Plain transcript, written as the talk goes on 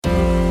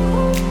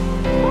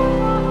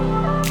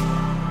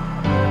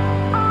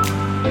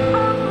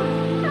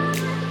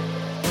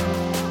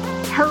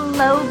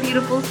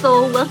beautiful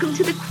soul. Welcome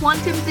to the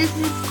Quantum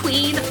Business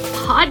Queen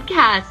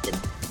podcast.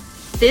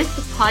 This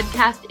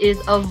podcast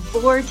is a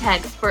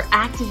vortex for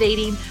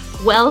activating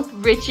wealth,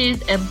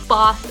 riches, and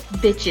boss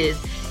bitches.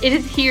 It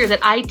is here that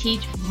I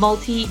teach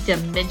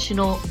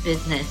multi-dimensional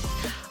business.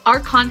 Our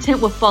content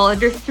will fall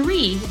under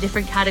 3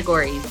 different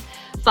categories: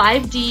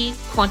 5D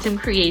quantum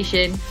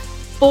creation,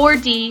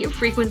 4D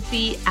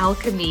frequency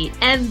alchemy,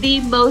 and the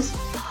most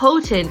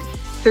potent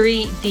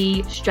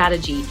 3D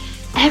strategy.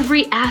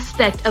 Every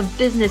aspect of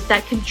business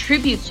that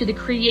contributes to the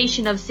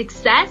creation of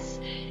success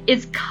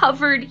is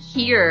covered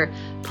here.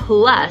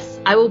 Plus,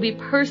 I will be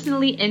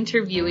personally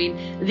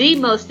interviewing the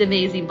most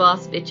amazing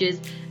boss bitches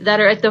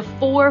that are at the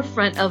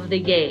forefront of the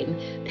game,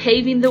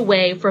 paving the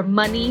way for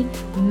money,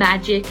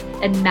 magic,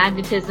 and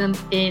magnetism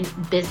in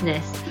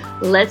business.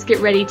 Let's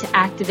get ready to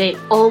activate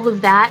all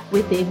of that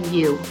within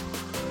you.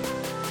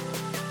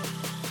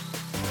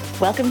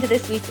 Welcome to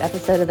this week's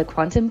episode of the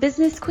Quantum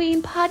Business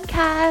Queen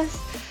podcast.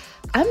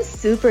 I'm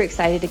super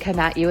excited to come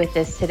at you with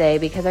this today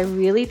because I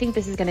really think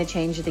this is going to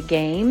change the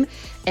game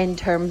in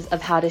terms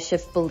of how to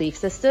shift belief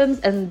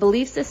systems. And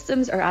belief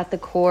systems are at the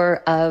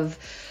core of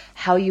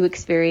how you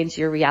experience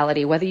your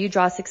reality, whether you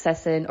draw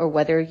success in or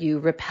whether you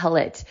repel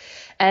it.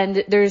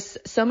 And there's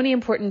so many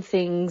important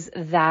things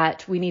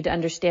that we need to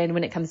understand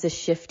when it comes to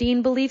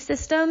shifting belief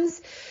systems,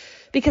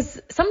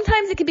 because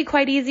sometimes it can be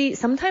quite easy,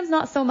 sometimes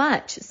not so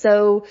much.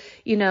 So,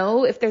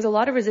 if there's a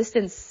lot of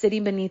resistance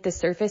sitting beneath the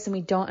surface and we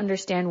don't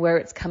understand where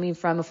it's coming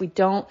from, if we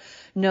don't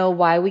know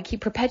why we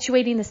keep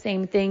perpetuating the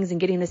same things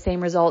and getting the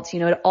same results,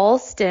 it all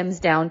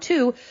stems down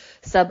to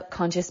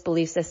subconscious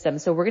belief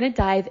systems. So we're going to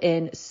dive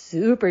in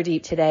super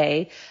deep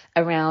today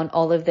around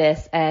all of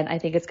this, and I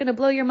think it's going to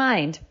blow your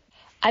mind.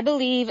 I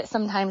believe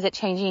sometimes that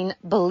changing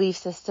belief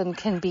system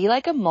can be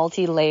like a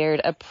multi-layered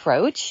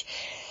approach.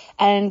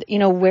 And,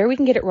 where we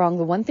can get it wrong,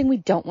 the one thing we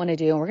don't want to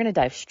do, and we're going to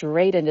dive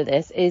straight into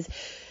this, is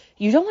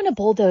you don't want to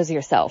bulldoze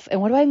yourself. And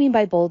what do I mean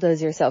by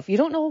bulldoze yourself? You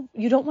don't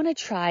want to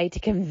try to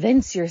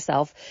convince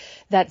yourself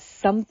that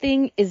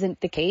something isn't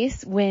the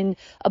case when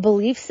a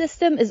belief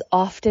system is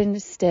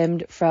often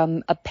stemmed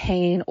from a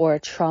pain or a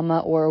trauma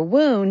or a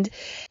wound.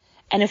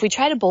 And if we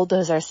try to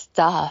bulldoze our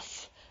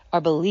stuff, our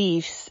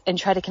beliefs, and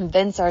try to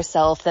convince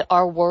ourselves that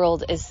our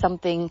world is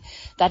something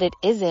that it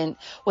isn't,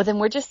 well, then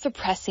we're just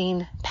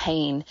suppressing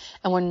pain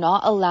and we're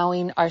not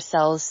allowing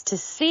ourselves to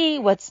see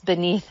what's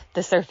beneath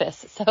the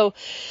surface. So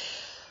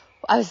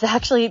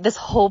this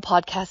whole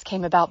podcast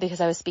came about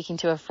because I was speaking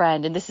to a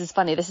friend, and this is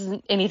funny. This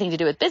isn't anything to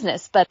do with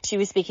business, but she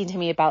was speaking to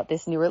me about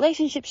this new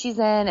relationship she's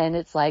in, and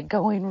it's like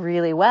going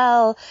really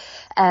well.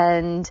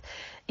 And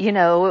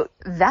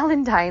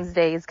Valentine's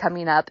Day is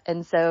coming up.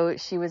 And so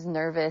she was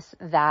nervous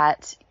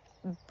that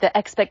the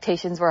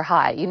expectations were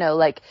high,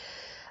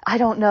 I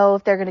don't know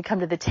if they're going to come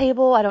to the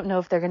table. I don't know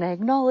if they're going to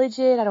acknowledge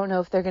it. I don't know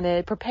if they're going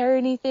to prepare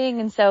anything.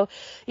 And so,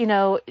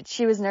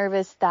 she was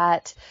nervous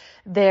that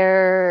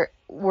there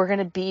were going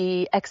to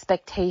be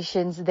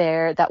expectations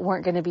there that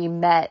weren't going to be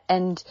met.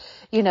 And,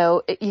 you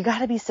got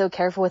to be so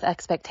careful with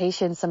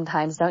expectations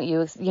sometimes, don't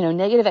you?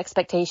 Negative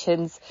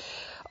expectations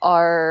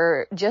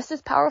are just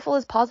as powerful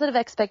as positive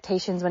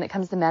expectations when it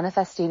comes to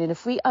manifesting. And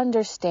if we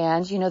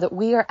understand, that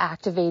we are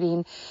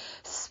activating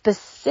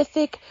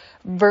specific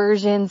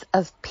versions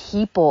of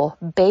people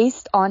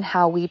based on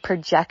how we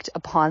project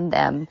upon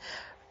them,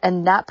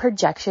 and that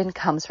projection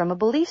comes from a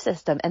belief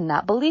system, and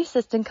that belief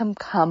system can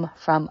come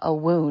from a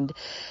wound.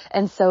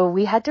 And so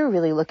we had to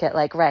really look at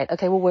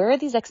where are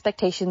these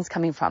expectations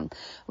coming from?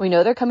 We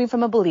know they're coming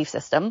from a belief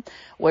system.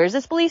 Where's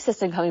this belief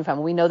system coming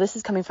from? We know this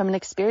is coming from an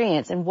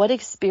experience. And what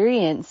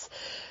experience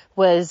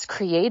was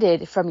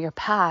created from your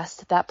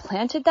past that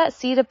planted that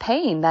seed of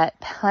pain, that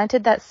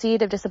planted that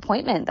seed of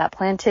disappointment, that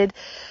planted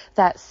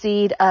that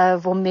seed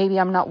of, well, maybe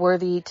I'm not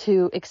worthy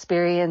to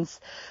experience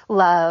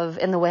love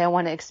in the way I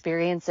want to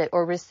experience it,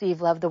 or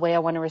receive love the way I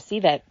want to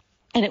receive it.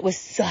 And it was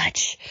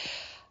such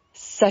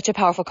a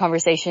powerful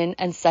conversation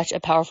and such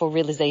a powerful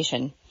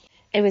realization.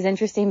 It was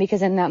interesting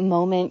because in that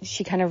moment,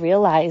 she kind of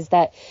realized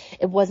that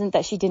it wasn't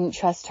that she didn't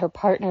trust her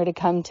partner to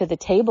come to the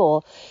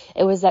table.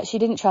 It was that she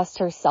didn't trust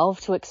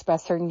herself to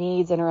express her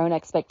needs and her own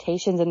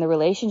expectations in the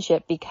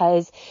relationship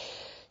because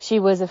she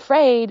was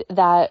afraid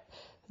that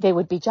they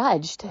would be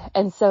judged.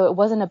 And so it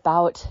wasn't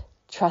about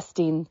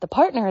trusting the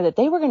partner that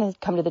they were going to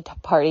come to the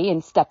party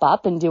and step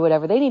up and do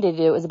whatever they needed to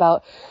do. It was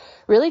about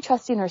really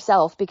trusting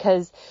herself,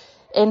 because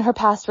in her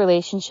past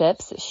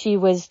relationships, she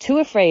was too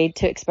afraid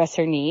to express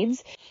her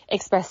needs,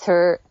 express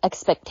her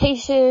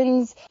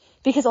expectations,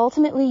 because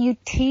ultimately you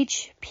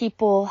teach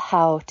people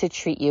how to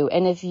treat you.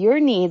 And if your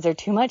needs are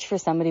too much for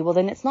somebody, well,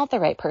 then it's not the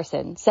right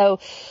person. So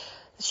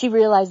she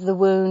realized the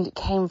wound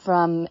came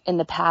from, in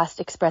the past,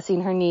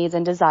 expressing her needs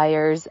and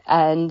desires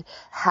and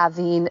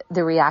having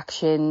the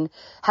reaction,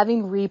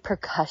 having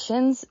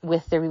repercussions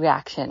with the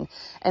reaction.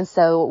 And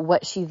so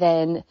what she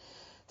then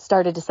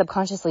started to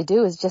subconsciously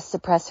do is just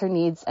suppress her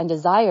needs and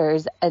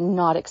desires and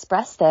not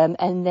express them,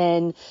 and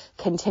then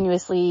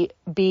continuously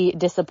be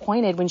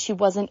disappointed when she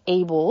wasn't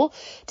able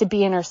to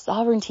be in her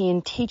sovereignty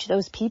and teach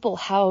those people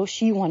how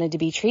she wanted to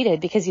be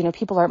treated, because,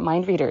 people aren't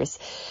mind readers.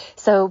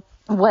 So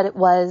what it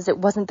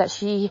wasn't that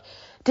she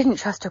didn't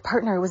trust her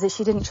partner, it was that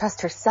she didn't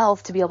trust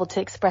herself to be able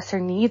to express her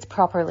needs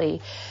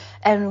properly.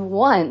 And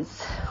once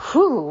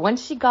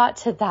she got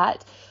to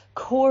that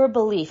core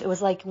belief, it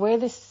was like where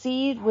the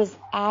seed was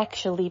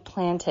actually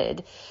planted.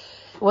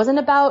 It wasn't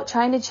about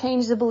trying to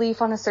change the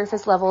belief on a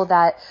surface level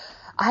that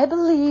I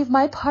believe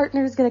my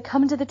partner is going to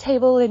come to the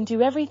table and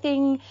do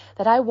everything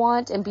that I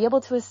want and be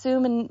able to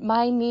assume in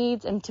my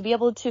needs and to be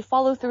able to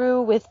follow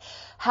through with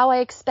how I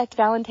expect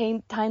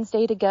Valentine's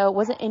Day to go. It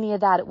wasn't any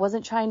of that. It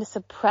wasn't trying to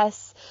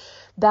suppress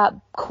that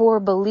core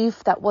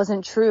belief that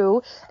wasn't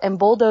true and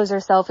bulldoze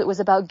herself. It was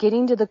about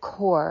getting to the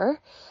core,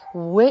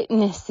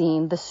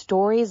 witnessing the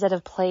stories that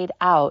have played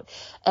out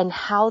and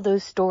how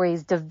those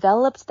stories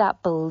developed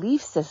that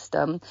belief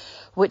system,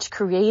 which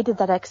created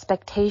that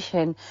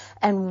expectation.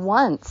 And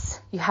once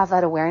you have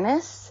that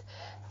awareness,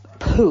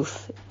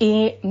 poof,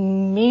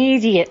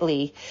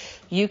 immediately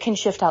you can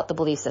shift out the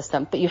belief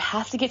system, but you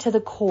have to get to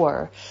the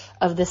core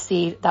of the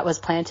seed that was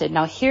planted.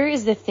 Now, here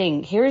is the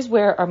thing. Here's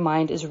where our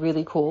mind is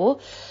really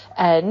cool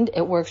and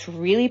it works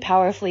really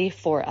powerfully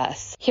for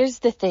us. Here's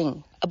the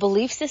thing. A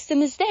belief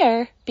system is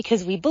there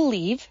because we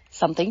believe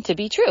something to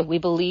be true. We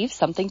believe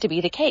something to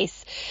be the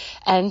case.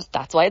 And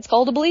that's why it's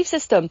called a belief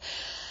system.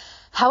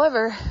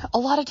 However, a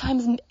lot of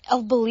times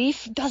a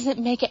belief doesn't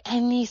make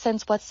any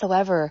sense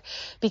whatsoever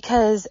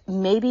because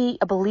maybe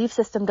a belief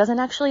system doesn't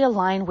actually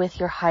align with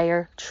your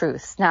higher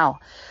truths.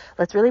 Now,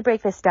 let's really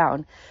break this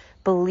down.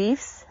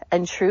 Beliefs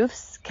and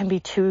truths can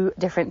be two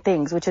different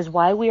things, which is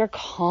why we are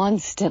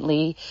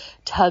constantly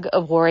tug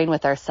of warring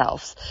with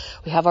ourselves.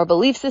 We have our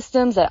belief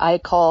systems that I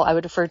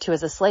would refer to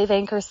as a slave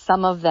anchor.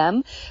 Some of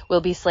them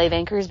will be slave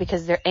anchors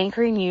because they're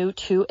anchoring you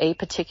to a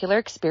particular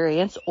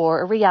experience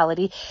or a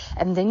reality.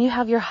 And then you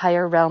have your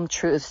higher realm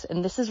truths.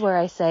 And this is where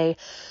I say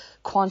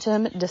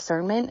quantum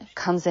discernment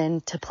comes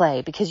into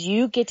play, because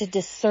you get to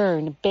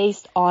discern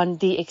based on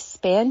the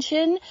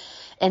expansion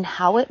and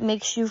how it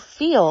makes you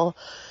feel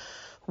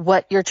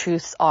what your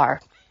truths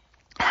are.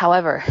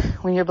 However,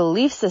 when your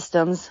belief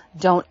systems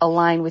don't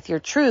align with your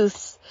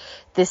truths,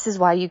 this is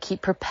why you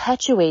keep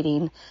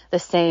perpetuating the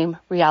same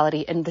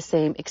reality and the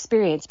same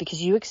experience,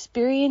 because you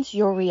experience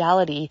your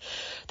reality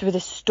through the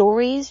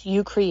stories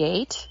you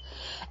create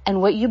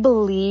and what you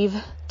believe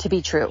to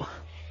be true.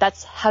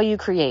 That's how you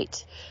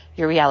create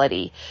your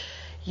reality.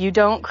 You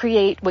don't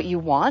create what you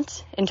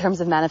want in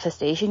terms of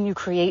manifestation. You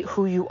create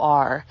who you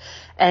are.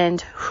 And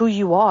who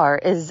you are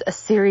is a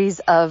series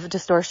of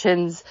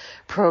distortions,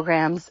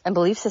 programs, and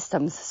belief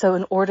systems. So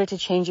in order to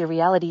change your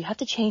reality, you have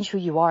to change who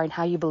you are and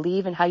how you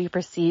believe and how you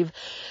perceive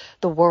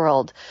the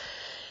world.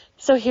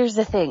 So here's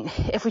the thing.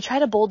 If we try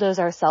to bulldoze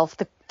ourselves,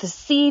 the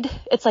seed,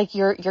 it's like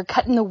you're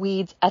cutting the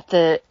weeds at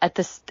the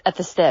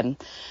stem.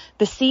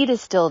 The seed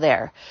is still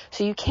there.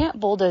 So you can't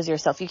bulldoze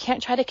yourself. You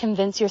can't try to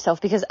convince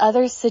yourself, because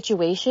other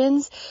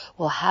situations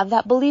will have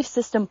that belief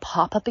system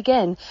pop up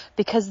again,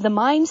 because the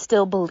mind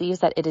still believes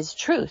that it is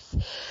truth.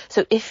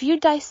 So if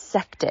you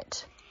dissect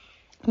it,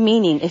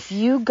 meaning if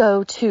you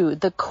go to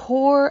the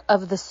core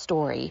of the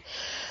story,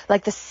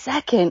 like the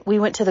second we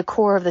went to the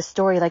core of the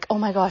story, like, oh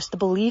my gosh, the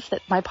belief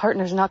that my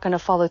partner's not going to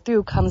follow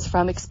through comes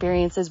from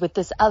experiences with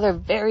this other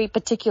very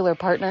particular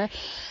partner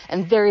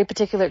and very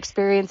particular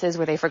experiences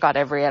where they forgot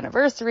every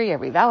anniversary,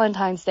 every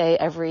Valentine's Day,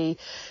 every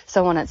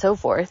so on and so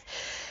forth.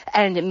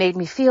 And it made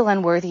me feel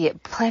unworthy.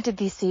 It planted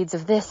these seeds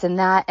of this and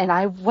that. And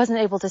I wasn't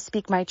able to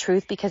speak my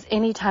truth because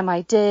anytime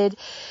I did,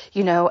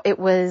 it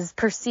was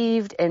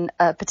perceived in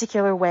a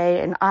particular way.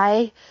 And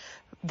I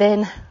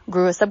then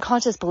grew a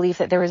subconscious belief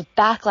that there was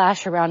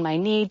backlash around my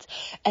needs.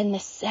 And the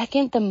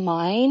second the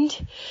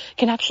mind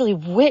can actually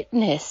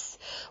witness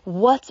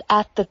what's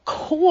at the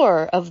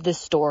core of the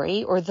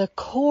story or the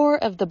core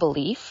of the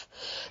belief,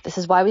 this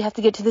is why we have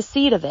to get to the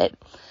seed of it.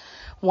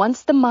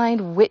 Once the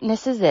mind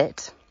witnesses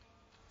it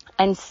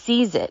and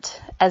sees it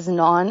as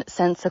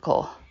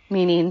nonsensical,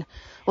 meaning,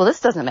 well, this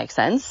doesn't make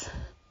sense.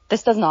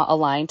 This does not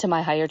align to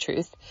my higher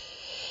truth.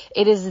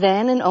 It is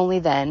then and only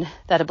then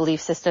that a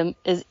belief system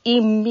is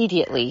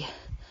immediately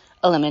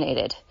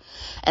eliminated.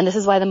 And this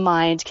is why the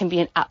mind can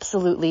be an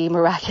absolutely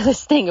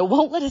miraculous thing. It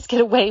won't let us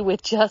get away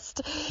with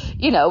just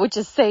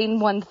saying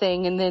one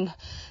thing and then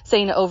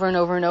saying it over and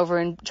over and over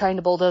and trying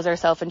to bulldoze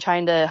ourselves and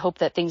trying to hope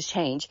that things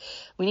change.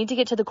 We need to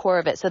get to the core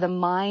of it. So the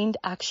mind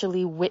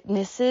actually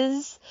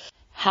witnesses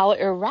how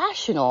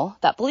irrational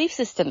that belief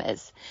system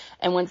is.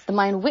 And once the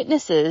mind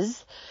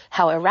witnesses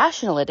how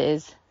irrational it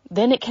is,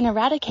 then it can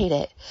eradicate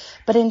it.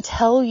 But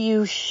until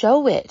you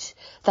show it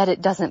that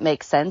it doesn't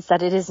make sense,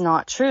 that it is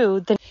not true,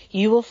 then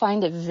you will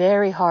find it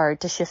very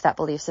hard to shift that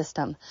belief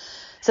system.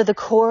 So the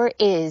core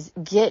is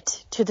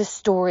get to the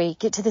story,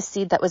 get to the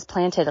seed that was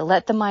planted,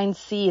 let the mind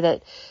see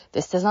that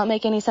this does not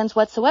make any sense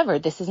whatsoever.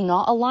 This is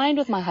not aligned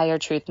with my higher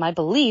truth. My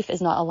belief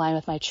is not aligned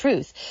with my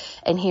truth.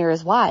 And here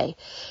is why.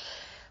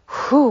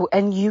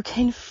 And you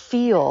can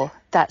feel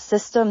that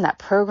system, that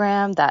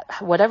program,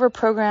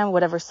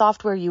 whatever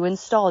software you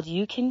installed,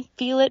 you can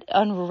feel it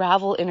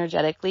unravel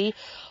energetically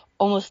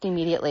almost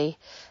immediately.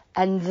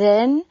 And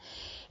then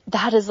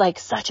that is like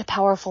such a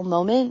powerful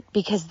moment,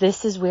 because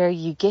this is where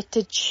you get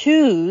to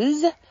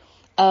choose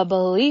a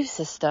belief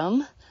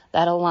system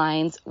that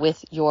aligns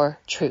with your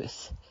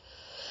truth.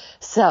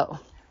 So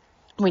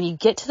when you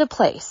get to the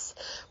place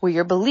where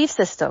your belief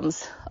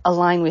systems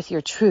align with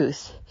your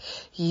truth,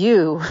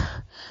 you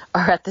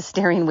are at the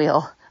steering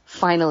wheel.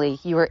 Finally,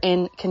 you are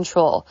in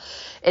control.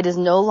 It is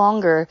no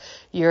longer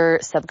your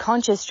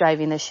subconscious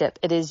driving the ship.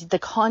 It is the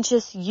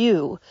conscious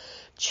you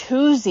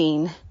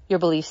choosing your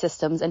belief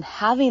systems and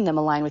having them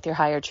align with your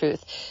higher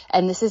truth.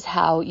 And this is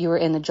how you are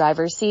in the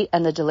driver's seat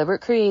and the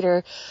deliberate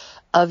creator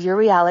of your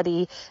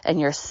reality, and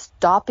you're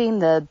stopping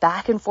the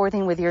back and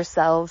forthing with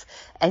yourself,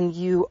 and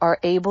you are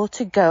able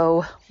to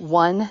go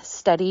one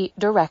steady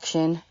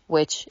direction,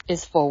 which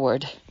is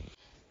forward.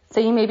 So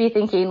you may be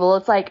thinking, well,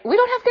 it's like, we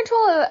don't have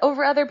control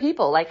over other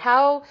people. Like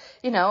how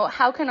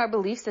can our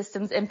belief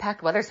systems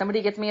impact whether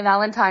somebody gets me a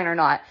Valentine or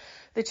not?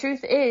 The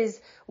truth is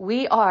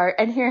we are,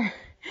 and here,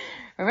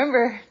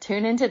 remember,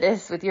 tune into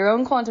this with your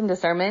own quantum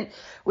discernment.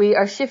 We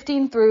are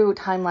shifting through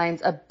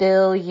timelines 1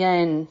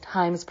 billion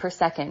times per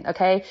second.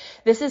 Okay.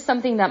 This is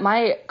something that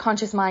my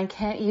conscious mind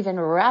can't even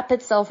wrap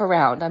itself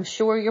around. I'm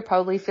sure you're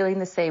probably feeling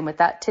the same with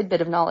that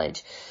tidbit of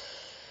knowledge.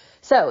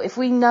 So if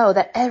we know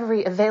that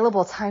every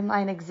available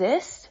timeline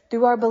exists,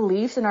 through our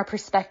beliefs and our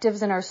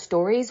perspectives and our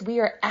stories, we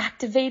are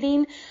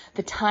activating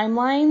the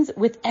timelines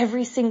with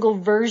every single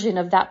version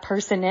of that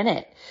person in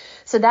it.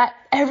 So that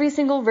every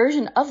single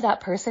version of that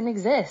person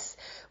exists.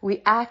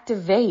 We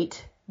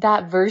activate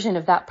that version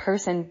of that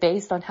person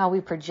based on how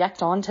we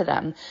project onto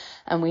them.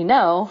 And we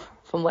know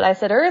from what I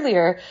said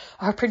earlier,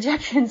 our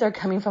projections are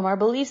coming from our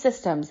belief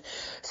systems.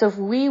 So if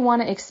we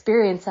want to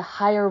experience a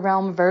higher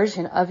realm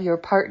version of your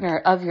partner,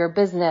 of your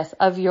business,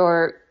 of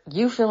your,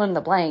 you fill in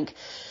the blank,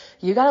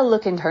 you got to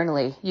look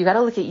internally. You got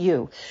to look at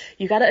you.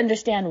 You got to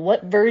understand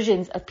what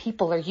versions of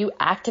people are you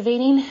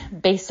activating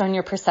based on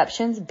your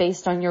perceptions,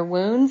 based on your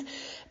wounds,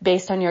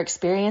 based on your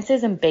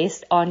experiences, and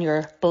based on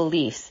your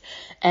beliefs.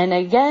 And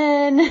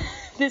again,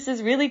 this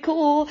is really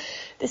cool.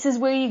 This is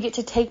where you get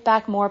to take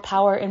back more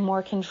power and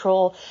more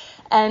control.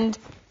 And,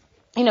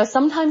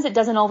 sometimes it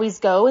doesn't always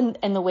go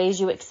in the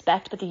ways you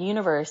expect, but the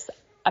universe,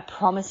 I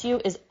promise you,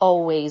 is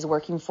always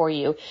working for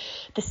you.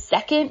 The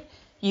second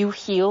you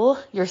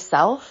heal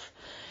yourself,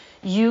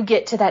 you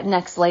get to that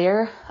next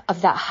layer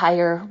of that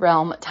higher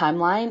realm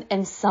timeline.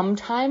 And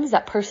sometimes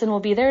that person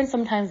will be there and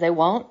sometimes they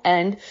won't.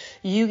 And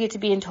you get to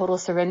be in total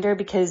surrender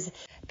because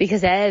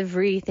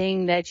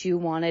everything that you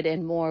wanted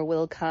and more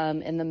will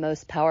come in the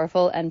most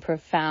powerful and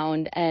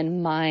profound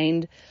and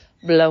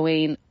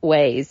mind-blowing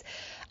ways.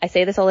 I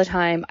say this all the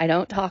time. I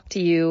don't talk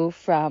to you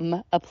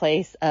from a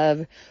place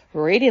of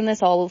reading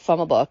this all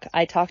from a book.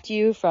 I talk to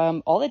you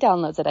from all the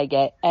downloads that I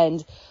get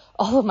and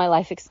all of my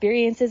life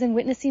experiences and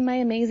witnessing my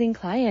amazing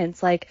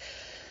clients. Like,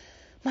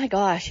 my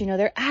gosh,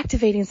 they're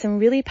activating some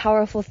really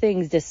powerful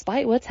things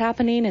despite what's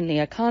happening in the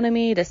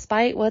economy,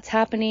 despite what's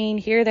happening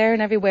here, there,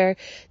 and everywhere.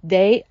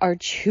 They are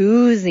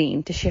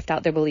choosing to shift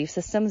out their belief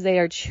systems. They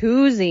are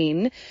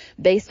choosing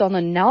based on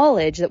the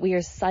knowledge that we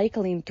are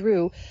cycling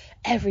through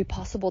every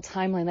possible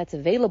timeline that's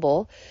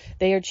available.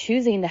 They are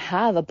choosing to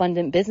have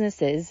abundant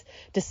businesses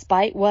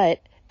despite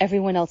what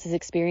everyone else is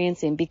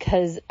experiencing,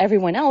 because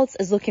everyone else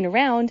is looking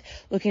around,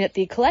 looking at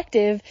the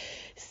collective,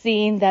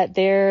 seeing that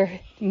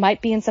there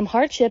might be in some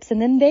hardships, and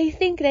then they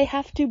think they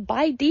have to,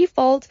 by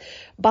default,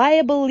 by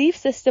a belief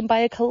system,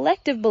 by a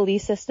collective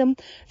belief system,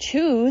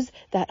 choose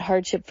that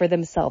hardship for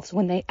themselves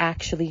when they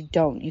actually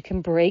don't. You can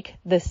break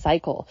the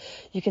cycle.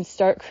 You can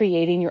start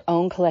creating your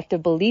own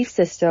collective belief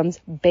systems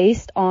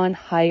based on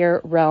higher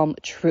realm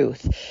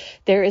truth.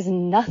 There is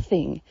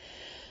nothing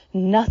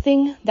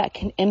that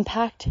can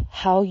impact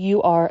how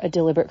you are a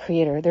deliberate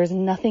creator. There's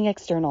nothing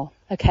external.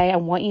 Okay. I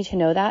want you to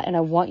know that. And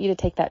I want you to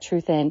take that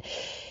truth in.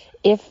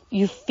 If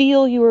you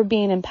feel you are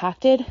being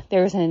impacted,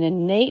 there's an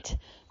innate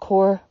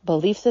core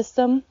belief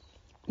system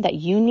that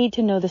you need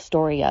to know the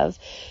story of.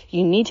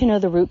 You need to know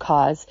the root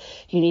cause.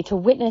 You need to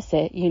witness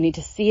it. You need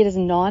to see it as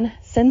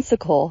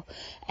nonsensical.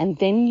 And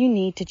then you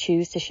need to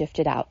choose to shift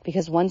it out.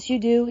 Because once you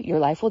do, your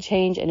life will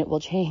change, and it will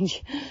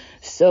change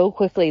so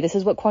quickly. This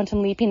is what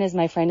quantum leaping is,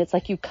 my friend. It's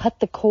like you cut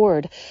the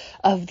cord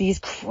of these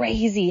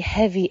crazy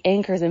heavy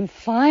anchors, and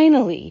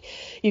finally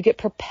you get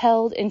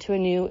propelled into a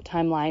new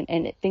timeline,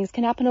 and things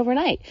can happen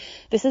overnight.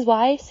 This is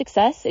why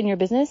success in your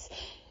business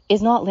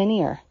is not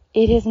linear.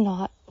 It is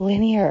not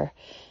linear.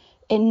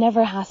 It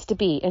never has to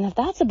be. And if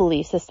that's a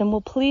belief system,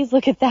 well, please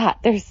look at that.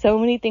 There's so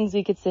many things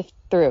we could sift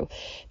through.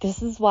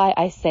 This is why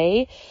I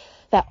say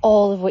that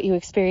all of what you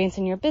experience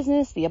in your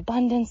business, the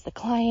abundance, the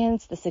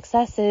clients, the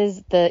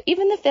successes,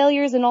 even the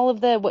failures, and all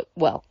of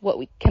what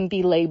we can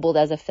be labeled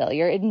as a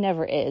failure, it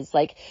never is.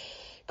 Like,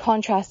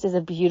 contrast is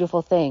a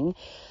beautiful thing.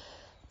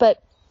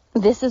 But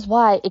this is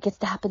why it gets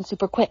to happen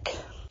super quick.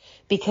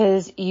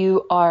 Because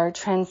you are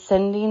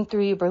transcending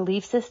through your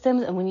belief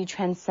systems. And when you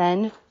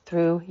transcend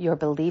through your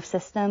belief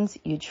systems,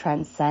 you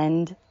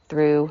transcend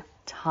through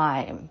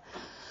time.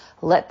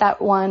 Let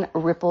that one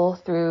ripple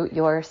through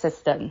your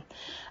system.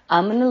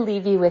 I'm going to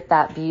leave you with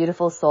that,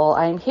 beautiful soul.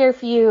 I'm here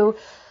for you.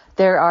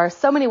 There are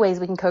so many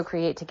ways we can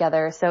co-create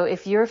together. So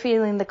if you're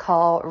feeling the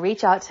call,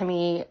 reach out to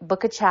me,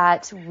 book a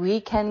chat. We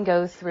can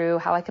go through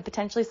how I could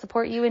potentially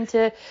support you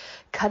into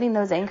cutting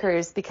those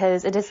anchors,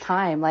 because it is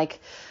time. Like,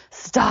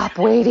 stop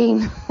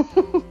waiting.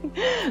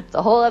 It's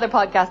a whole other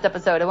podcast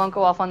episode. I won't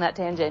go off on that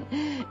tangent.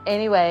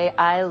 Anyway,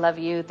 I love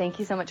you. Thank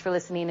you so much for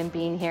listening and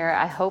being here.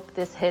 I hope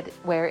this hit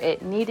where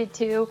it needed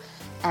to.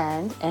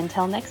 And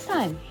until next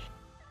time.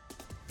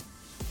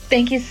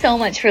 Thank you so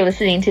much for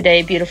listening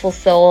today, beautiful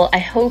soul. I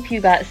hope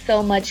you got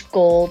so much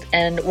gold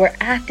and were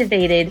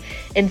activated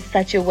in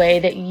such a way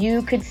that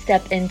you could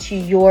step into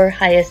your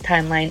highest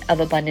timeline of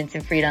abundance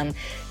and freedom,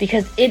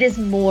 because it is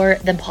more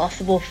than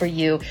possible for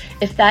you.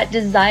 If that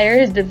desire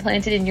has been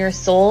planted in your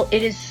soul,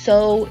 it is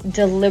so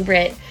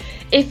deliberate.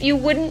 If you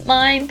wouldn't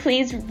mind,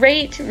 please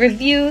rate,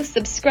 review,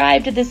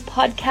 subscribe to this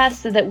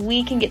podcast so that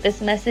we can get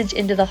this message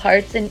into the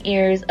hearts and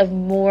ears of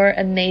more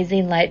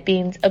amazing light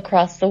beings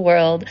across the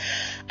world.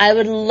 I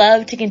would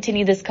love to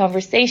continue this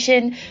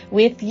conversation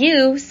with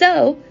you,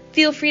 so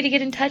feel free to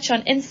get in touch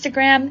on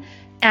Instagram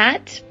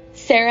at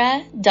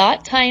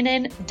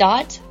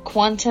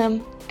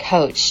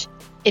sarah.tynan.quantumcoach.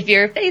 If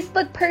you're a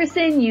Facebook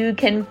person, you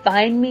can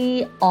find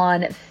me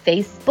on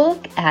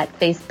Facebook at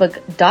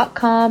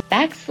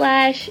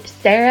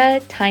facebook.com/Sarah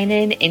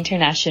Tynan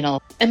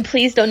International. And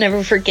please don't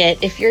ever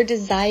forget, if your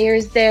desire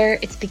is there,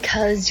 it's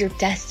because your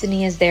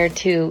destiny is there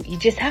too. You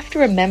just have to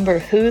remember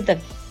who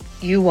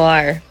you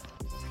are.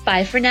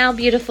 Bye for now,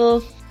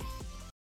 beautiful.